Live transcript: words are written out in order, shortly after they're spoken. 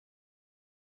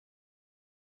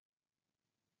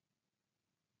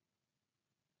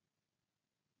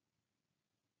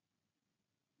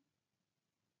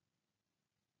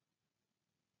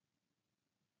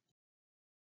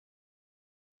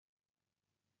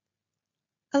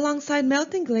Alongside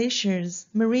melting glaciers,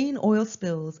 marine oil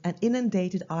spills, and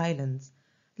inundated islands,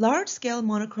 large-scale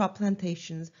monocrop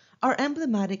plantations are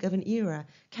emblematic of an era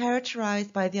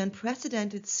characterized by the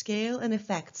unprecedented scale and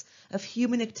effects of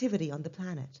human activity on the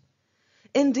planet.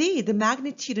 Indeed, the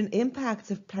magnitude and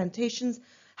impacts of plantations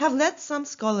have led some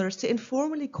scholars to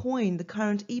informally coin the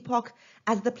current epoch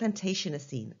as the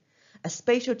Plantationocene, a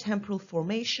spatiotemporal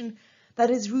formation that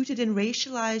is rooted in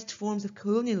racialized forms of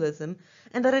colonialism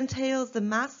and that entails the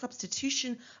mass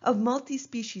substitution of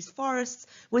multi-species forests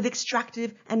with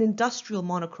extractive and industrial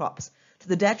monocrops to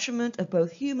the detriment of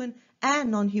both human and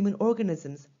non-human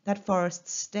organisms that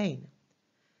forests sustain.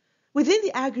 Within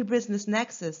the agribusiness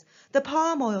nexus, the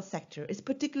palm oil sector is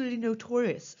particularly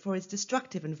notorious for its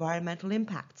destructive environmental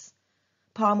impacts.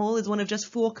 Palm oil is one of just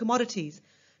 4 commodities,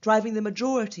 driving the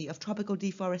majority of tropical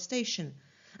deforestation,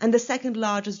 and the second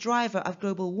largest driver of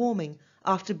global warming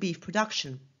after beef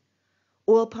production.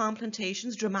 Oil palm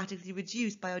plantations dramatically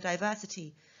reduce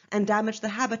biodiversity and damage the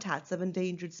habitats of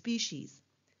endangered species.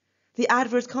 The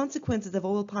adverse consequences of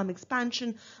oil palm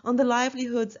expansion on the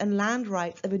livelihoods and land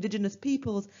rights of indigenous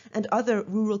peoples and other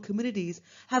rural communities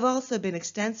have also been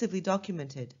extensively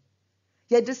documented.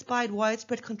 Yet despite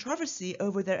widespread controversy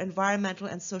over their environmental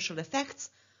and social effects,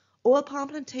 oil palm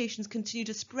plantations continue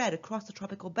to spread across the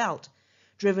tropical belt,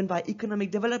 driven by economic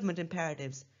development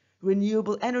imperatives,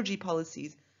 renewable energy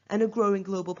policies, and a growing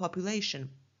global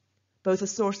population. Both a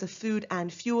source of food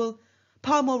and fuel,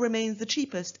 palm oil remains the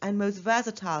cheapest and most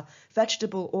versatile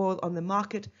vegetable oil on the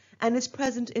market and is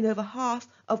present in over half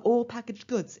of all packaged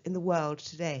goods in the world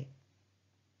today.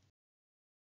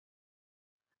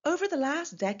 Over the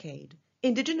last decade,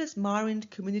 Indigenous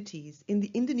Marind communities in the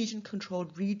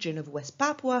Indonesian-controlled region of West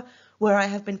Papua, where I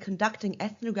have been conducting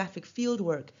ethnographic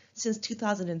fieldwork since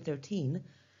 2013,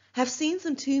 have seen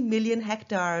some 2 million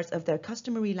hectares of their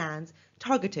customary lands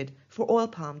targeted for oil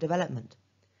palm development.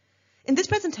 In this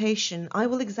presentation, I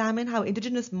will examine how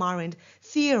Indigenous Marind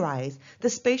theorize the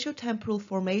spatiotemporal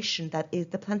formation that is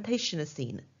the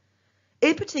Plantationocene.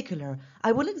 In particular,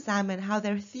 I will examine how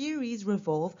their theories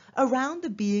revolve around the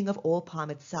being of oil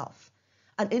palm itself,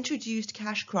 an introduced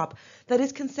cash crop that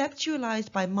is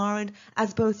conceptualized by Marind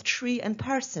as both tree and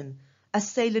person,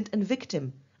 assailant and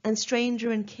victim, and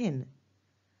stranger and kin.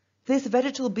 This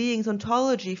vegetal being's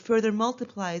ontology further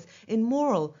multiplies in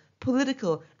moral,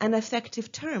 political, and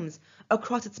affective terms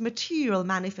across its material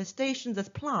manifestations as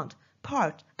plant,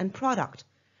 part, and product,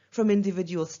 from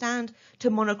individual stand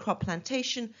to monocrop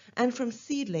plantation, and from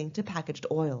seedling to packaged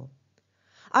oil.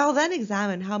 I'll then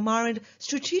examine how Marind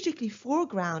strategically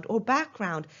foreground or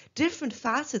background different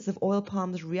facets of oil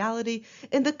palm's reality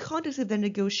in the context of their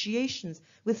negotiations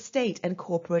with state and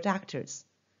corporate actors.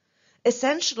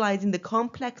 Essentializing the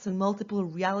complex and multiple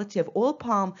reality of oil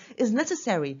palm is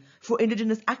necessary for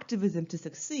indigenous activism to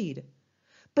succeed.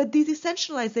 But these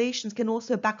essentializations can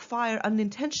also backfire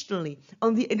unintentionally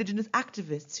on the indigenous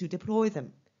activists who deploy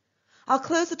them. I'll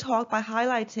close the talk by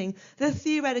highlighting the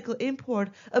theoretical import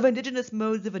of indigenous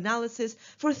modes of analysis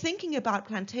for thinking about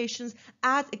plantations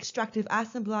as extractive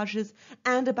assemblages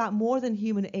and about more than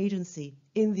human agency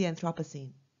in the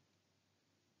Anthropocene.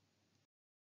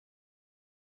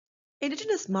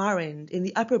 Indigenous Marind in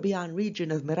the Upper Bian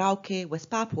region of Merauke, West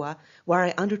Papua, where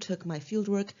I undertook my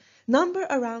fieldwork, number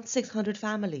around 600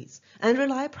 families and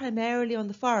rely primarily on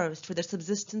the forest for their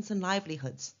subsistence and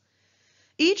livelihoods.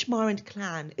 Each Marind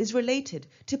clan is related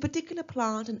to particular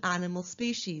plant and animal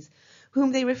species,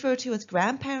 whom they refer to as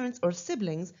grandparents or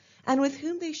siblings, and with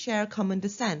whom they share common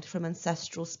descent from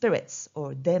ancestral spirits,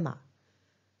 or dema.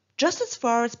 Just as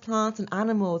forest plants and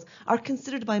animals are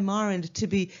considered by Marind to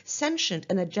be sentient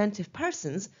and agentive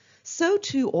persons, so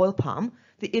too oil palm,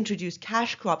 the introduced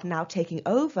cash crop now taking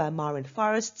over Marind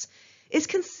forests, is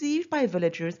conceived by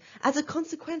villagers as a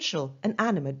consequential and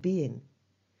animate being.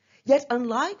 Yet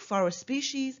unlike forest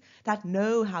species that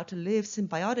know how to live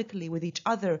symbiotically with each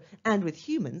other and with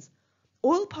humans,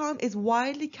 oil palm is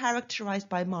widely characterized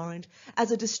by Marind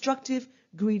as a destructive,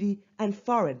 greedy, and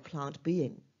foreign plant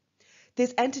being.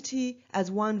 This entity, as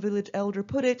one village elder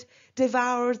put it,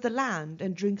 devours the land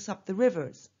and drinks up the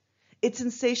rivers. Its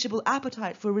insatiable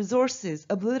appetite for resources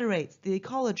obliterates the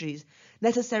ecologies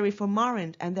necessary for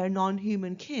Marind and their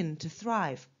non-human kin to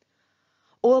thrive.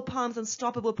 Oil palm's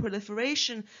unstoppable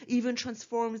proliferation even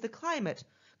transforms the climate,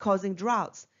 causing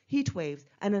droughts, heat waves,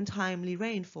 and untimely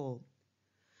rainfall.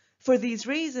 For these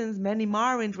reasons, many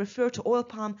Marind refer to oil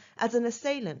palm as an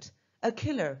assailant, a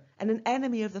killer, and an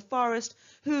enemy of the forest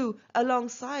who,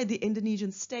 alongside the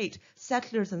Indonesian state,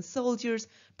 settlers, and soldiers,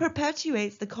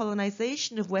 perpetuates the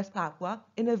colonization of West Papua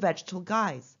in a vegetal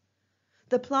guise.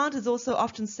 The plant is also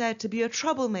often said to be a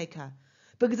troublemaker,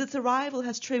 because its arrival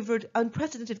has triggered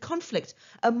unprecedented conflict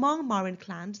among Marind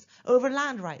clans over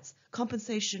land rights,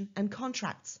 compensation and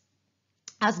contracts.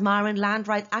 As Marind land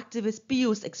rights activist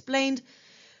Pius explained,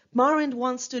 Marind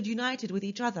once stood united with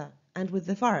each other and with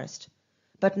the forest.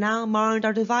 But now Marind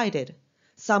are divided.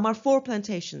 Some are for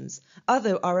plantations,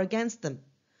 others are against them.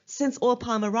 Since oil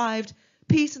palm arrived,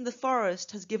 peace in the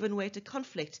forest has given way to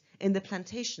conflict in the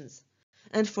plantations,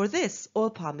 and for this oil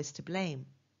palm is to blame.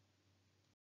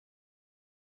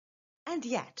 And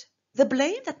yet, the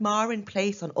blame that Marind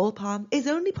place on oil palm is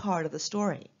only part of the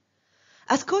story.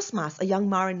 As Cosmas, a young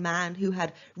Marind man who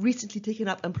had recently taken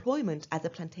up employment as a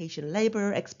plantation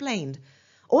laborer, explained,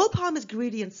 oil palm is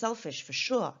greedy and selfish for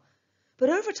sure, but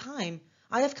over time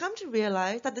I have come to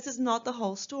realize that this is not the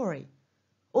whole story.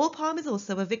 Oil palm is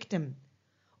also a victim.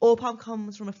 Oil palm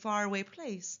comes from a faraway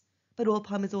place, but oil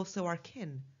palm is also our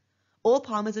kin. Oil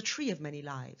palm is a tree of many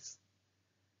lives.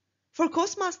 For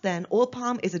Cosmas, then, oil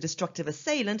palm is a destructive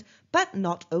assailant, but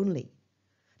not only.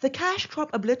 The cash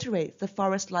crop obliterates the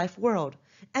forest life world,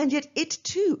 and yet it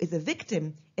too is a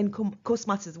victim, in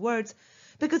Cosmas's words,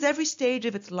 because every stage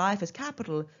of its life as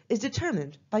capital is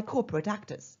determined by corporate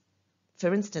actors.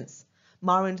 For instance,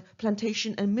 Marind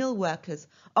plantation and mill workers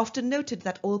often noted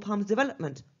that oil palm's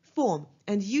development, form,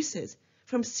 and uses,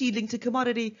 from seedling to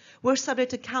commodity, were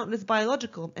subject to countless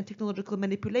biological and technological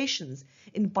manipulations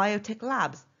in biotech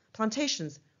labs,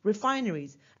 plantations,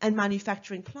 refineries, and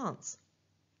manufacturing plants.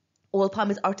 Oil palm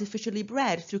is artificially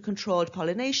bred through controlled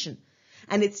pollination,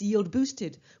 and its yield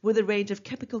boosted with a range of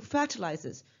chemical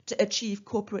fertilizers to achieve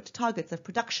corporate targets of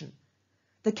production.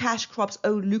 The cash crop's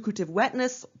own lucrative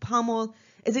wetness, palm oil,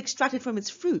 is extracted from its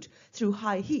fruit through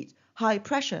high heat, high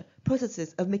pressure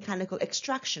processes of mechanical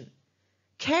extraction.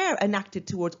 Care enacted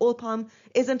towards oil palm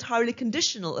is entirely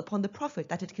conditional upon the profit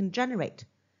that it can generate.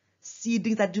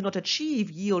 Seedlings that do not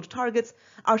achieve yield targets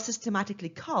are systematically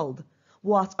culled,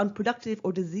 whilst unproductive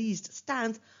or diseased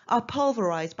stands are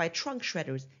pulverized by trunk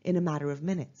shredders in a matter of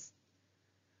minutes.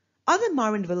 Other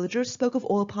Marind villagers spoke of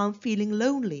oil palm feeling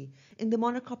lonely in the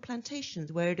monocrop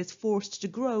plantations where it is forced to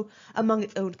grow among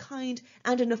its own kind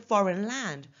and in a foreign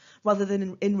land, rather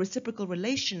than in reciprocal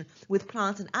relation with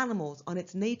plants and animals on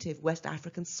its native West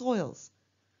African soils.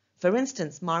 For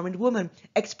instance, Marind women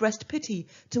expressed pity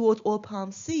towards oil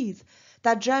palm seeds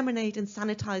that germinate in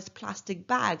sanitized plastic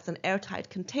bags and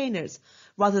airtight containers,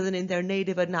 rather than in their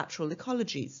native and natural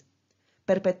ecologies.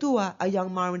 Perpetua, a young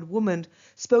Marind woman,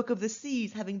 spoke of the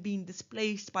seeds having been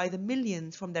displaced by the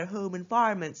millions from their home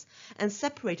environments and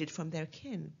separated from their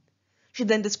kin. She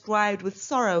then described with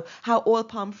sorrow how oil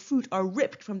palm fruit are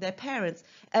ripped from their parents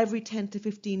every 10 to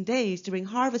 15 days during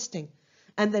harvesting,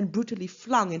 and then brutally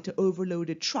flung into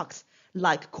overloaded trucks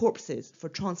like corpses for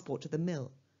transport to the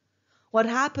mill. What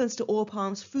happens to oil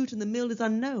palm's fruit in the mill is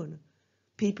unknown.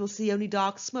 People see only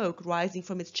dark smoke rising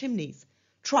from its chimneys,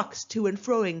 trucks to and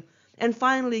froing, and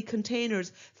finally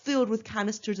containers filled with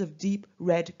canisters of deep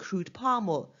red crude palm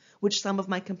oil, which some of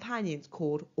my companions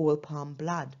called oil palm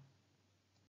blood.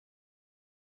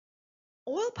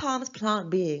 Oil palm's plant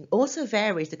being also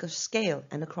varies across scale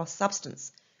and across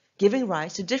substance, giving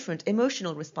rise to different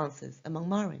emotional responses among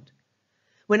Marind.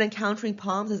 When encountering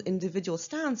palms as individual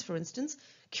stands, for instance,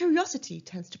 curiosity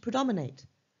tends to predominate.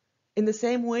 In the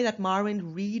same way that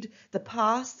Marind read the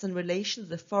pasts and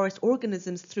relations of forest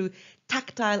organisms through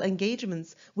tactile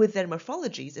engagements with their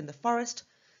morphologies in the forest,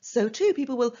 so too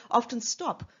people will often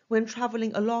stop when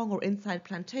traveling along or inside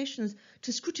plantations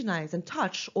to scrutinize and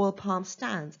touch oil palm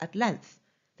stands at length,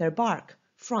 their bark,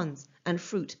 fronds, and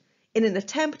fruit, in an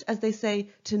attempt, as they say,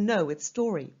 to know its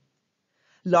story.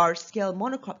 Large-scale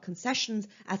monocrop concessions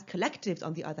as collectives,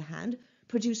 on the other hand,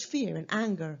 produce fear and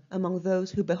anger among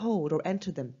those who behold or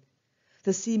enter them.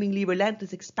 The seemingly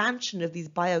relentless expansion of these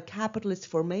bio-capitalist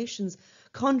formations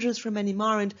conjures from many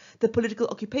Marind the political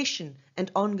occupation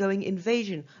and ongoing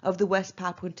invasion of the West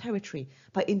Papuan territory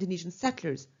by Indonesian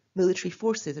settlers, military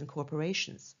forces, and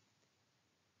corporations.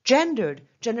 Gendered,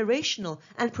 generational,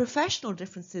 and professional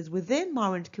differences within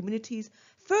Marind communities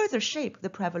further shape the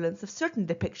prevalence of certain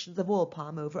depictions of oil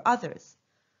palm over others.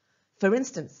 For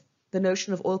instance, the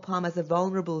notion of oil palm as a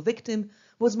vulnerable victim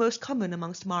was most common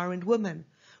amongst Marind women,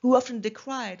 who often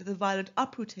decried the violent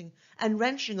uprooting and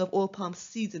wrenching of oil palm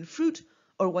seeds and fruit,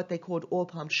 or what they called oil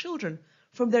palm children,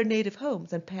 from their native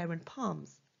homes and parent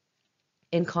palms.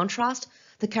 In contrast,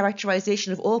 the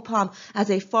characterization of oil palm as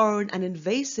a foreign and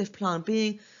invasive plant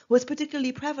being was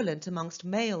particularly prevalent amongst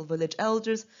male village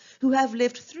elders who have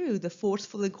lived through the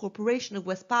forceful incorporation of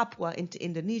West Papua into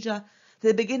Indonesia,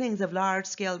 the beginnings of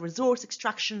large-scale resource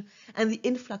extraction, and the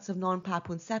influx of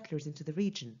non-Papuan settlers into the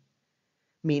region.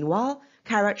 Meanwhile,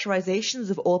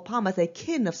 characterizations of oil palm as a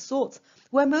kin of sorts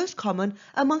were most common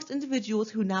amongst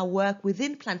individuals who now work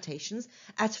within plantations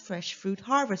as fresh fruit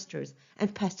harvesters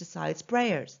and pesticide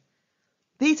sprayers.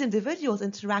 These individuals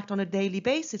interact on a daily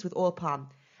basis with oil palm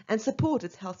and support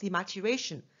its healthy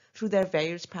maturation through their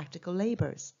various practical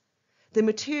labors. The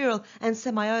material and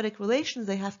semiotic relations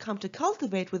they have come to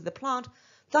cultivate with the plant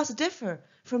thus differ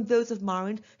from those of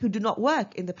Marind who do not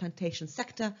work in the plantation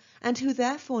sector and who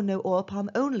therefore know oil palm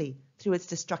only through its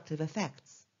destructive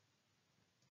effects.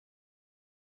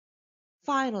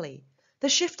 Finally, the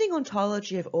shifting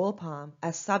ontology of oil palm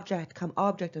as subject come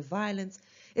object of violence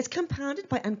is compounded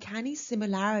by uncanny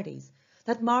similarities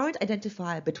that Marind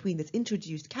identify between this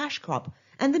introduced cash crop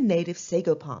and the native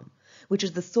sago palm, which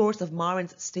is the source of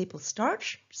Marind's staple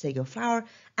starch, sago flour,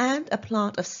 and a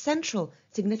plant of central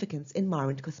significance in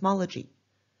Marind cosmology.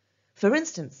 For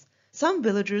instance, some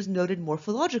villagers noted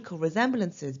morphological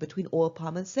resemblances between oil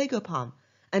palm and sago palm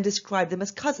and described them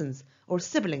as cousins or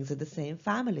siblings of the same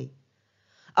family.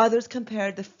 Others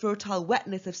compared the fertile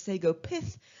wetness of sago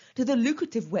pith to the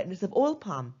lucrative wetness of oil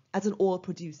palm as an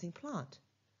oil-producing plant.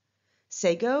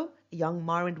 Sago, young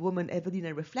Marind woman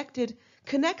Evelina reflected,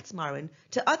 connects Marind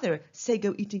to other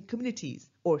sago-eating communities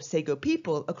or sago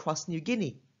people across New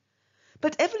Guinea.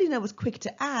 But Evelina was quick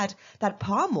to add that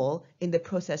palm oil in the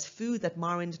processed food that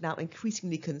Marind now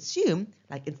increasingly consume,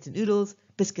 like instant noodles,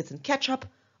 biscuits and ketchup,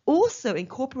 also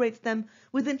incorporates them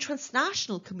within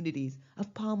transnational communities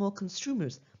of palm oil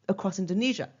consumers across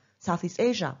Indonesia, Southeast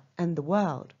Asia, and the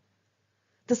world.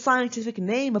 The scientific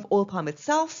name of oil palm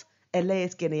itself,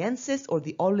 Elaeus guineensis, or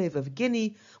the olive of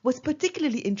Guinea, was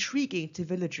particularly intriguing to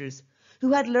villagers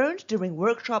who had learned during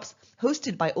workshops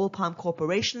hosted by oil palm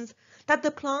corporations that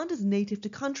the plant is native to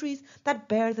countries that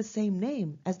bear the same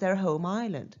name as their home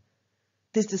island.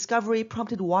 This discovery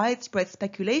prompted widespread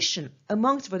speculation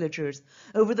amongst villagers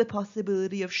over the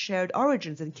possibility of shared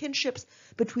origins and kinships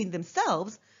between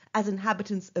themselves as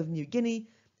inhabitants of New Guinea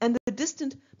and the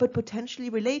distant but potentially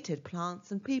related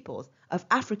plants and peoples of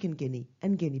African Guinea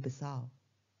and Guinea-Bissau.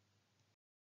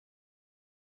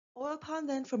 Oil palm,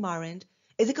 then, for Marind,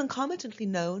 is a concomitantly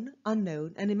known,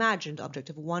 unknown, and imagined object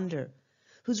of wonder,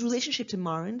 whose relationship to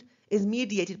Marind is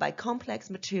mediated by complex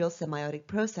material semiotic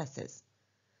processes.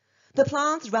 The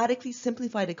plant's radically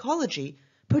simplified ecology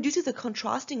produces a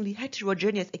contrastingly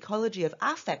heterogeneous ecology of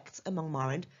affects among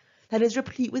Marind that is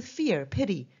replete with fear,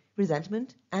 pity,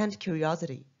 resentment, and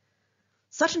curiosity.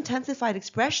 Such intensified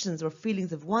expressions or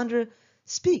feelings of wonder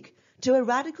speak to a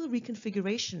radical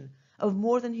reconfiguration of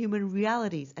more than human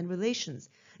realities and relations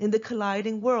in the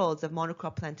colliding worlds of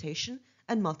monocrop plantation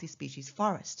and multi-species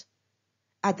forest.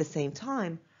 At the same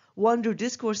time, wonder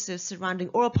discourses surrounding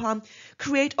oil palm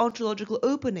create ontological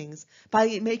openings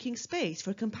by making space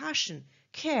for compassion,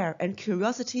 care, and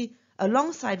curiosity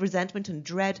alongside resentment and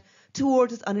dread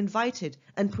towards its uninvited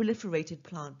and proliferated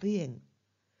plant being.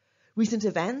 Recent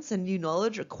events and new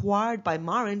knowledge acquired by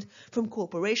Marind from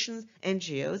corporations,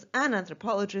 NGOs, and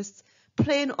anthropologists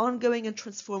play an ongoing and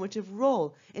transformative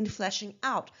role in fleshing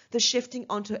out the shifting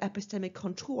onto epistemic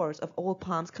contours of oil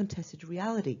palm's contested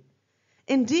reality.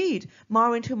 Indeed,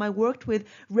 Marind whom I worked with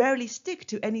rarely stick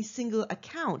to any single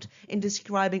account in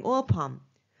describing oil palm.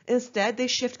 Instead, they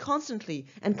shift constantly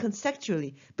and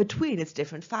conceptually between its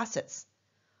different facets.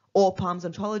 Oil palm's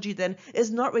ontology, then,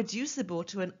 is not reducible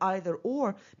to an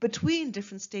either-or between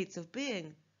different states of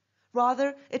being.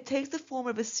 Rather, it takes the form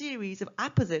of a series of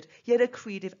apposite yet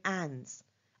accretive ands,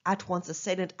 at once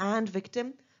assailant and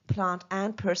victim, plant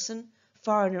and person,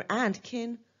 foreigner and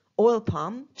kin. Oil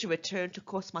palm, to return to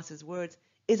Cosmas's words,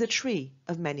 is a tree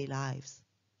of many lives.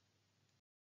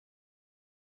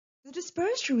 The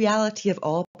dispersed reality of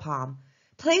oil palm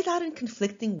plays out in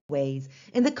conflicting ways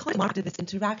in the context of its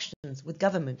interactions with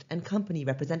government and company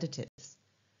representatives.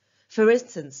 For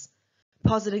instance,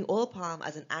 positing oil palm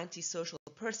as an antisocial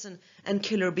person and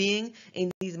killer being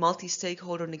in these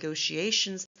multi-stakeholder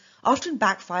negotiations often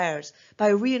backfires by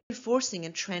reinforcing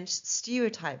entrenched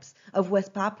stereotypes of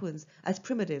West Papuans as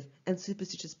primitive and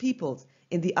superstitious peoples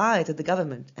in the eyes of the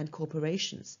government and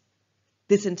corporations.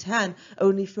 This in turn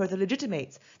only further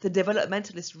legitimates the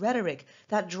developmentalist rhetoric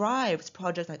that drives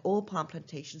projects like oil palm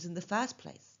plantations in the first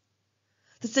place.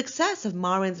 The success of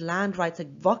Marind's land rights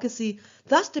advocacy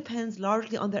thus depends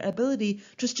largely on their ability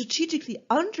to strategically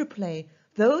underplay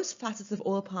those facets of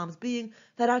oil palm's being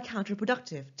that are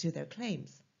counterproductive to their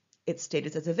claims. Its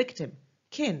status as a victim,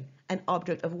 kin, and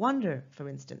object of wonder, for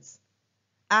instance.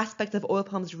 Aspects of oil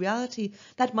palm's reality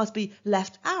that must be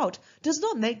left out does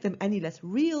not make them any less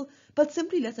real, but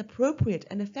simply less appropriate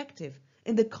and effective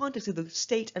in the context of the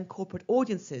state and corporate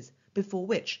audiences before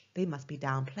which they must be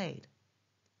downplayed.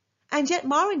 And yet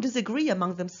Marind disagree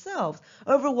among themselves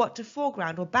over what to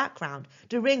foreground or background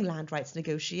during land rights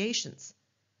negotiations.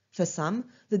 For some,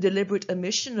 the deliberate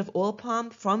omission of oil palm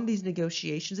from these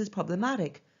negotiations is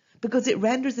problematic, because it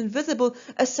renders invisible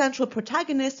a central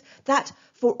protagonist that,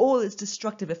 for all its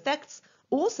destructive effects,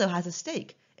 also has a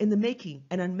stake in the making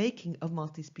and unmaking of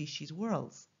multi-species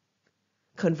worlds.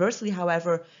 Conversely,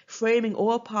 however, framing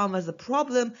oil palm as a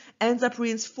problem ends up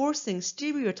reinforcing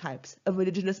stereotypes of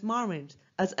indigenous Marind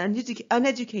as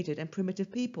uneducated and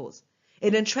primitive peoples.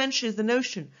 It entrenches the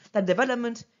notion that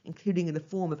development, including in the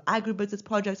form of agribusiness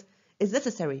projects, is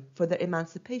necessary for their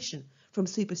emancipation from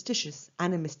superstitious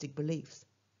animistic beliefs.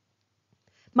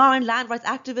 Marind land rights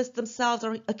activists themselves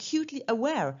are acutely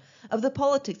aware of the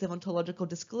politics of ontological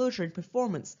disclosure and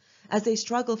performance as they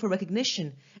struggle for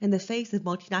recognition in the face of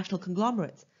multinational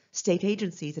conglomerates, state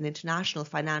agencies, and international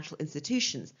financial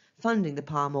institutions funding the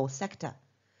palm oil sector.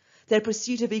 Their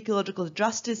pursuit of ecological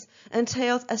justice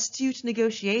entails astute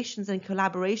negotiations and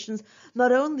collaborations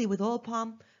not only with oil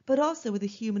palm, but also with the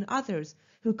human others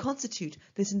who constitute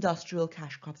this industrial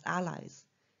cash crop's allies.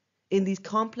 In these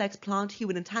complex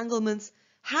plant-human entanglements,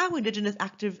 how indigenous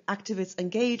activists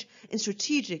engage in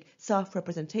strategic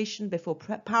self-representation before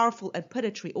powerful and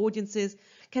predatory audiences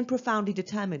can profoundly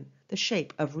determine the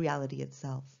shape of reality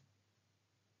itself.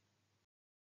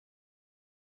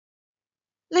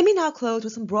 Let me now close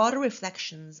with some broader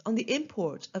reflections on the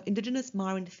import of indigenous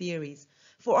Marind theories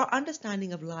for our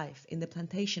understanding of life in the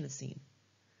Plantationocene.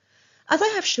 As I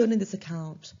have shown in this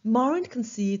account, Marind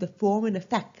conceive the form and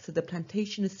effects of the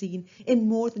Plantationocene in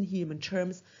more than human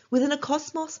terms within a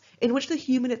cosmos in which the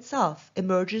human itself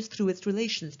emerges through its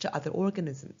relations to other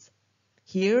organisms.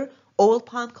 Here, oil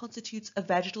palm constitutes a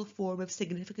vegetal form of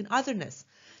significant otherness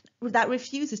that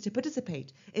refuses to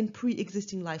participate in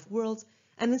pre-existing life worlds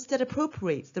and instead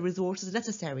appropriates the resources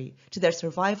necessary to their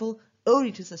survival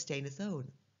only to sustain its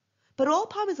own. But oil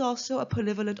palm is also a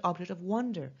polyvalent object of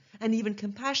wonder and even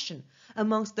compassion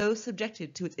amongst those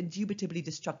subjected to its indubitably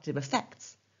destructive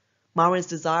effects. Marind's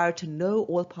desire to know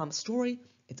oil palm's story,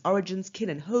 its origins, kin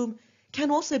and home,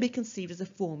 can also be conceived as a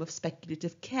form of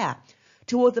speculative care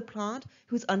towards a plant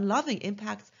whose unloving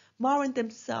impacts Marind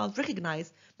themselves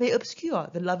recognize may obscure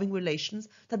the loving relations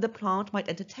that the plant might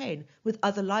entertain with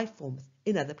other life forms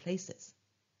in other places.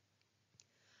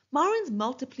 Marind's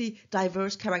multiply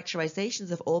diverse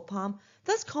characterizations of oil palm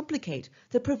thus complicate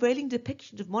the prevailing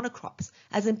depiction of monocrops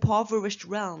as impoverished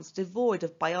realms devoid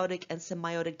of biotic and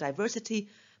semiotic diversity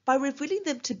by revealing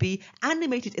them to be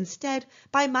animated instead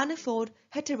by manifold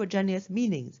heterogeneous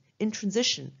meanings in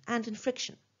transition and in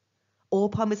friction. Oil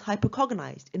palm is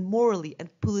hypercognized in morally and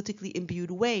politically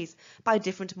imbued ways by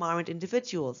different Marind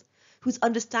individuals, whose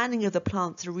understanding of the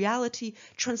plant's reality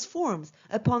transforms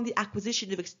upon the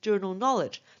acquisition of external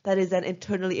knowledge that is then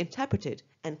internally interpreted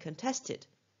and contested.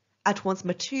 At once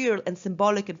material and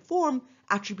symbolic in form,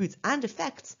 attributes and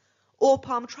effects, oil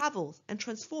palm travels and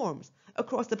transforms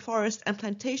across the forest and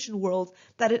plantation worlds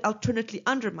that it alternately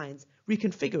undermines,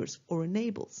 reconfigures, or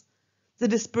enables. The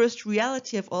dispersed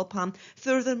reality of oil palm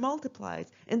further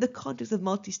multiplies in the context of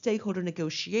multi-stakeholder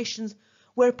negotiations,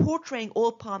 where portraying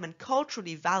oil palm in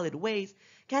culturally valid ways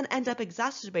can end up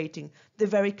exacerbating the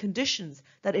very conditions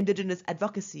that indigenous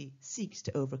advocacy seeks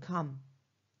to overcome.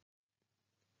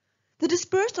 The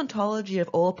dispersed ontology of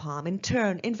oil palm, in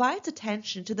turn, invites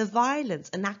attention to the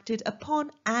violence enacted upon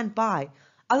and by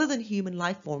other than human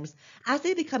life forms as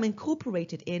they become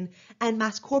incorporated in and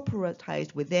mass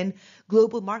corporatized within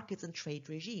global markets and trade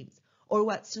regimes, or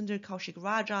what Sundar Kaushik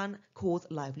Rajan calls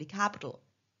lively capital.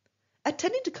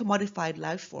 Attending to commodified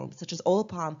life forms such as oil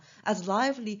palm as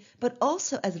lively but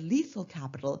also as lethal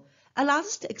capital allows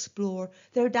us to explore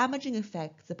their damaging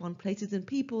effects upon places and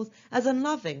peoples as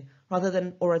unloving rather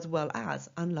than or as well as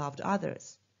unloved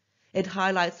others. It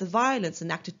highlights the violence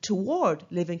enacted toward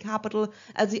living capital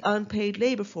as the unpaid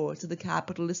labor force of the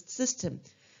capitalist system,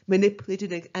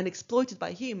 manipulated and exploited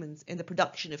by humans in the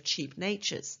production of cheap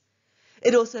natures.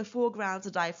 It also foregrounds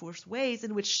the diverse ways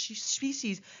in which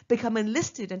species become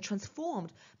enlisted and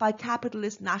transformed by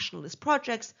capitalist nationalist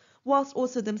projects, whilst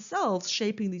also themselves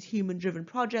shaping these human-driven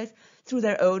projects through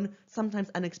their own, sometimes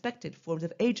unexpected forms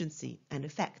of agency and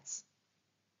effects.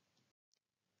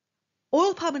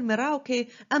 Oil palm in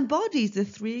Merauke embodies the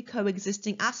three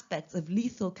coexisting aspects of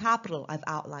lethal capital I've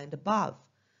outlined above.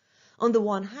 On the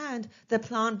one hand, the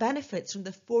plant benefits from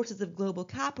the forces of global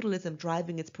capitalism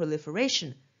driving its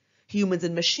proliferation. Humans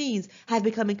and machines have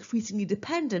become increasingly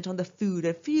dependent on the food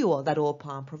and fuel that oil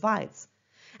palm provides.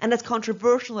 And as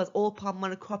controversial as oil palm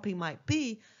monocropping might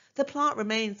be, the plant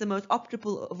remains the most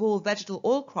optimal of all vegetal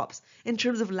oil crops in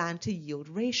terms of land-to-yield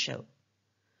ratio.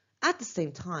 At the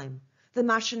same time, the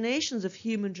machinations of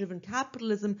human-driven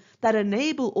capitalism that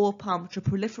enable oil palm to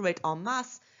proliferate en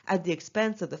masse at the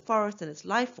expense of the forest and its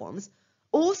life forms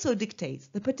also dictates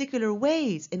the particular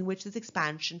ways in which this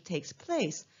expansion takes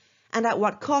place, and at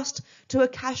what cost to a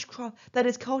cash crop that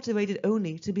is cultivated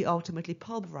only to be ultimately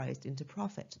pulverized into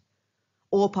profit.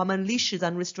 Oil palm unleashes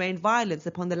unrestrained violence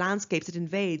upon the landscapes it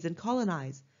invades and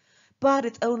colonizes, but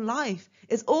its own life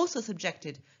is also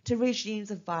subjected to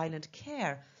regimes of violent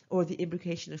care, or the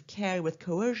imbrication of care with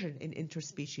coercion in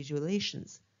interspecies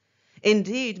relations.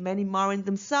 Indeed, many Marind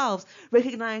themselves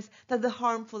recognize that the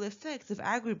harmful effects of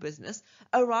agribusiness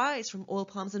arise from oil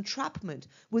palm's entrapment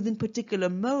within particular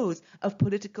modes of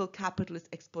political capitalist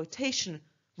exploitation,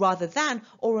 rather than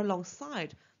or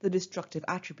alongside the destructive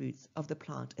attributes of the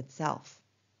plant itself.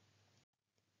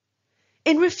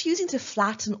 In refusing to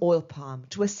flatten oil palm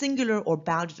to a singular or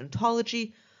bounded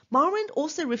ontology, Marind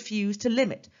also refuse to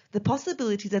limit the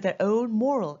possibilities of their own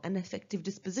moral and affective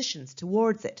dispositions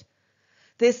towards it.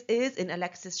 This is, in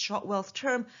Alexis Shotwell's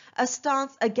term, a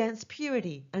stance against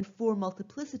purity and for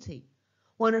multiplicity,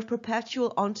 one of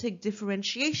perpetual ontic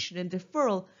differentiation and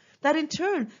deferral that in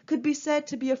turn could be said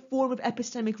to be a form of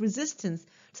epistemic resistance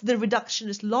to the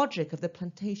reductionist logic of the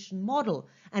plantation model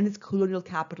and its colonial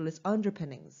capitalist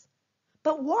underpinnings.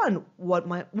 But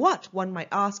what one might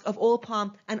ask of oil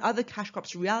palm and other cash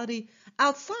crops' reality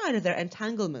outside of their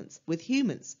entanglements with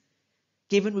humans?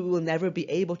 Given we will never be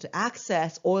able to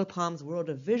access oil palm's world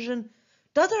of vision,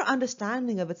 does our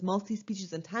understanding of its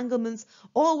multi-species entanglements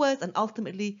always and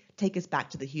ultimately take us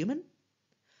back to the human?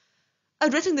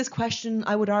 Addressing this question,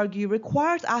 I would argue,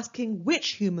 requires asking which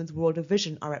humans' world of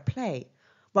vision are at play,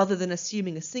 rather than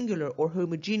assuming a singular or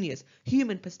homogeneous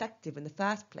human perspective in the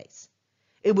first place.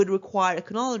 It would require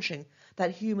acknowledging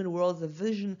that human worlds of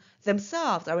vision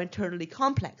themselves are internally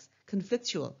complex,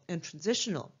 conflictual, and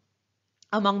transitional.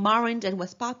 Among Marind and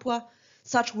West Papua,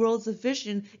 such worlds of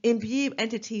vision imbue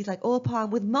entities like oil palm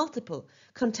with multiple,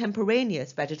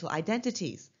 contemporaneous vegetal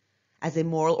identities, as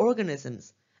immoral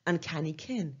organisms, uncanny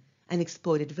kin, and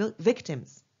exploited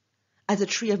victims. As a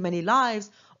tree of many lives,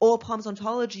 oil palm's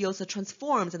ontology also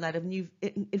transforms in light of new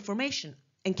information,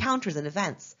 encounters, and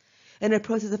events, in a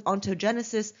process of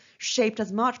ontogenesis shaped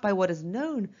as much by what is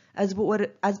known as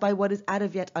by what is as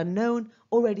of yet unknown,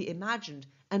 already imagined,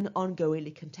 and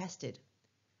ongoingly contested.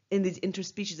 In these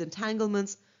interspecies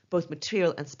entanglements, both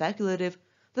material and speculative,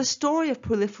 the story of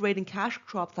proliferating cash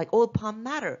crops like oil palm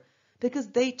matter, because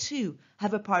they too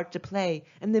have a part to play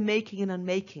in the making and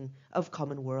unmaking of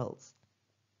common worlds.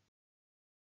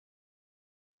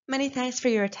 Many thanks for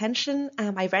your attention.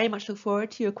 I very much look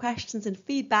forward to your questions and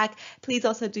feedback. Please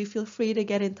also do feel free to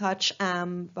get in touch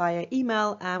via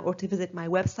email or to visit my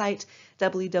website,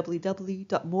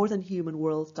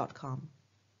 www.morethanhumanworlds.com.